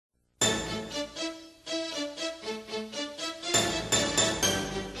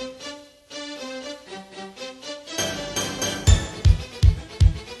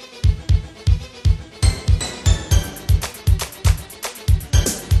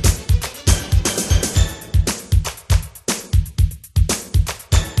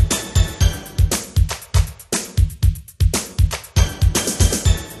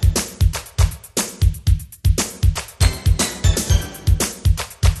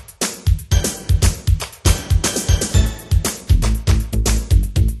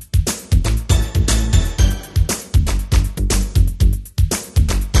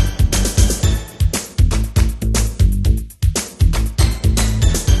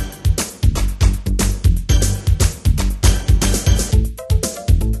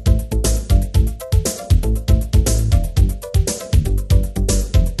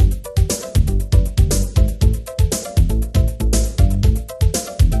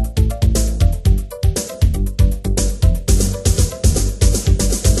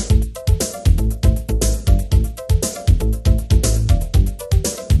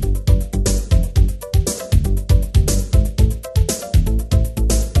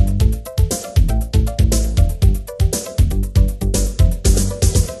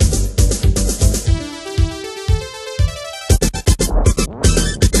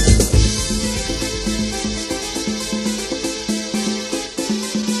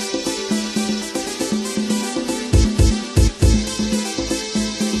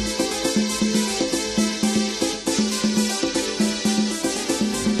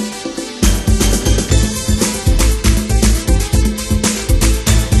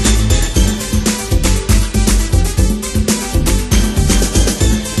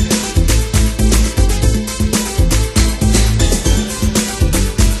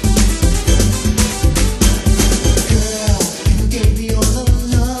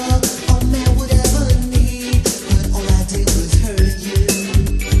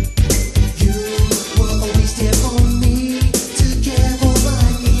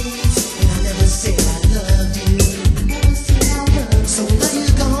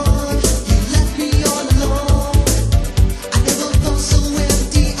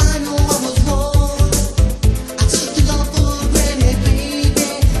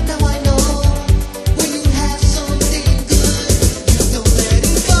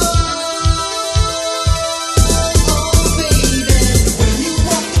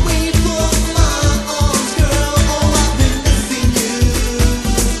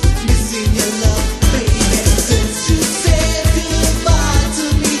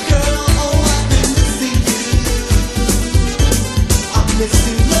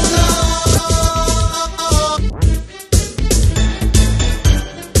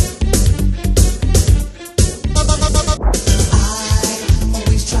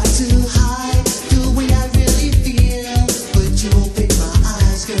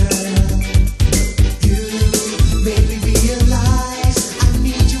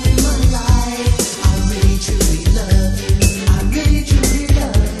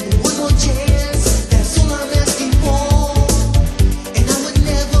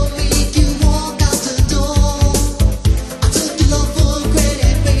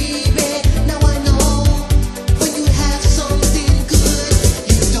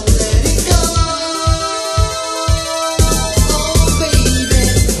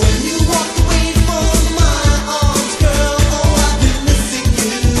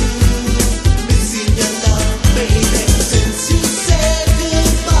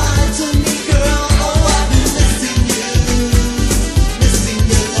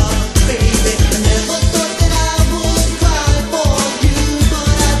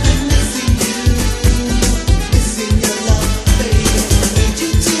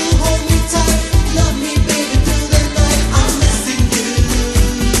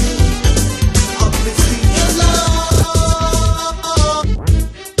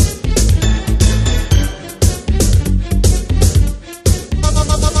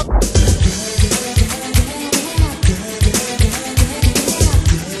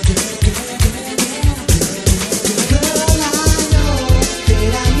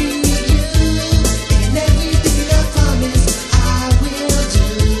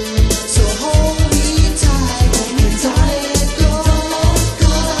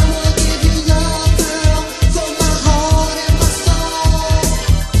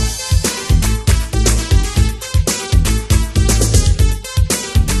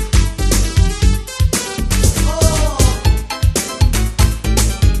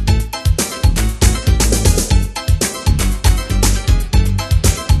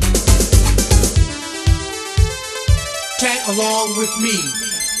me.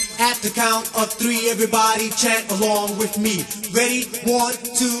 At the count of 3, everybody chant along with me. Ready? 1,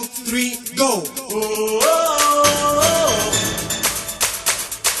 2, 3, go. Oh, oh, oh.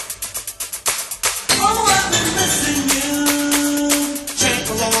 Oh, I've been missing you. Chant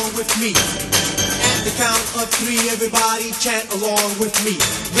along with me. At the count of 3, everybody chant along with me.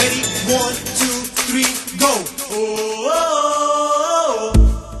 Ready? 1, 2, 3, go. Oh, oh, oh.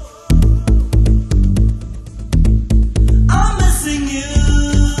 I'm missing you.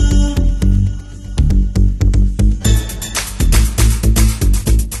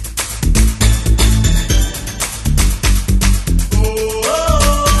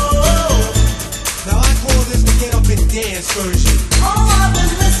 Dance version. Oh, I've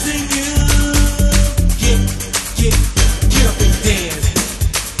been missing you. Get up and dance.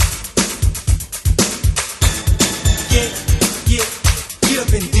 Get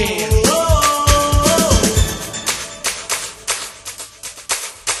up and dance. Oh,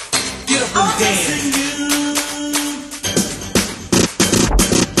 get up and dance. I'm missing you.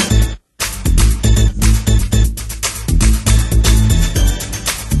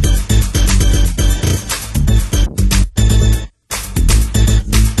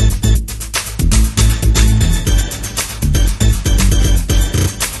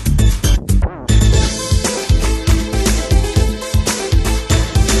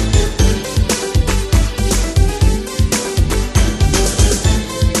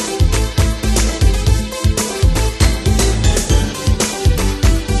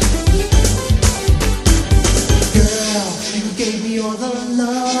 All the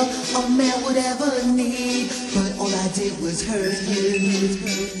love a man would ever need, but all I did was hurt you.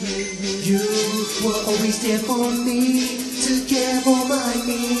 You were always there for me, took care of all my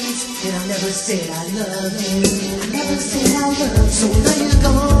needs, and I never said I love you. I never said I love you. So now you're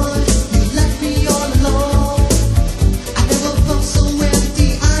gone, you left me all alone. I never felt so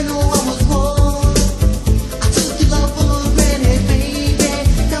empty, I know I was wrong. I took your love for granted, baby.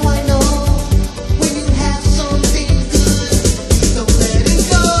 Now I know when you have something good, don't let it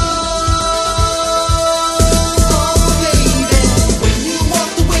go, baby. When you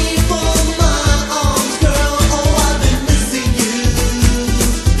walked away from my arms, girl, oh, I've been missing you,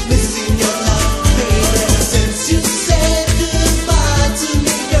 missing your love, baby. Since you said goodbye to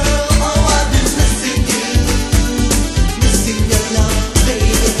me, girl, oh, I've been missing you, missing your love,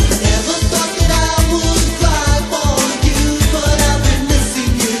 baby. I never thought that I would cry for you, but I've been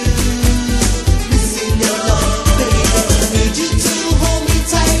missing you, missing your love, baby. I need you to hold me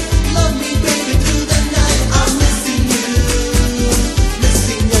tight, love me, baby, through the night. I'm missing you,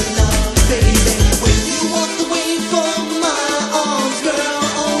 missing your love, baby. When you walked away from my arms, girl,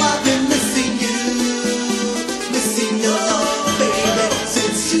 oh, I've been missing you, missing your love, baby.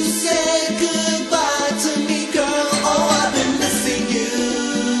 Since you said goodbye to me, girl, oh, I've been missing you,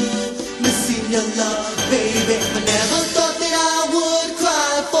 missing your love, baby. I never thought that I would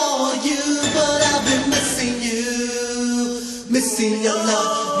cry for you, but I've been missing you, missing your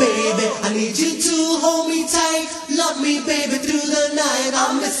love, baby. I need you to hold me tight, love me, baby, through the night.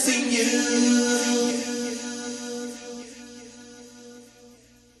 I'm missing you.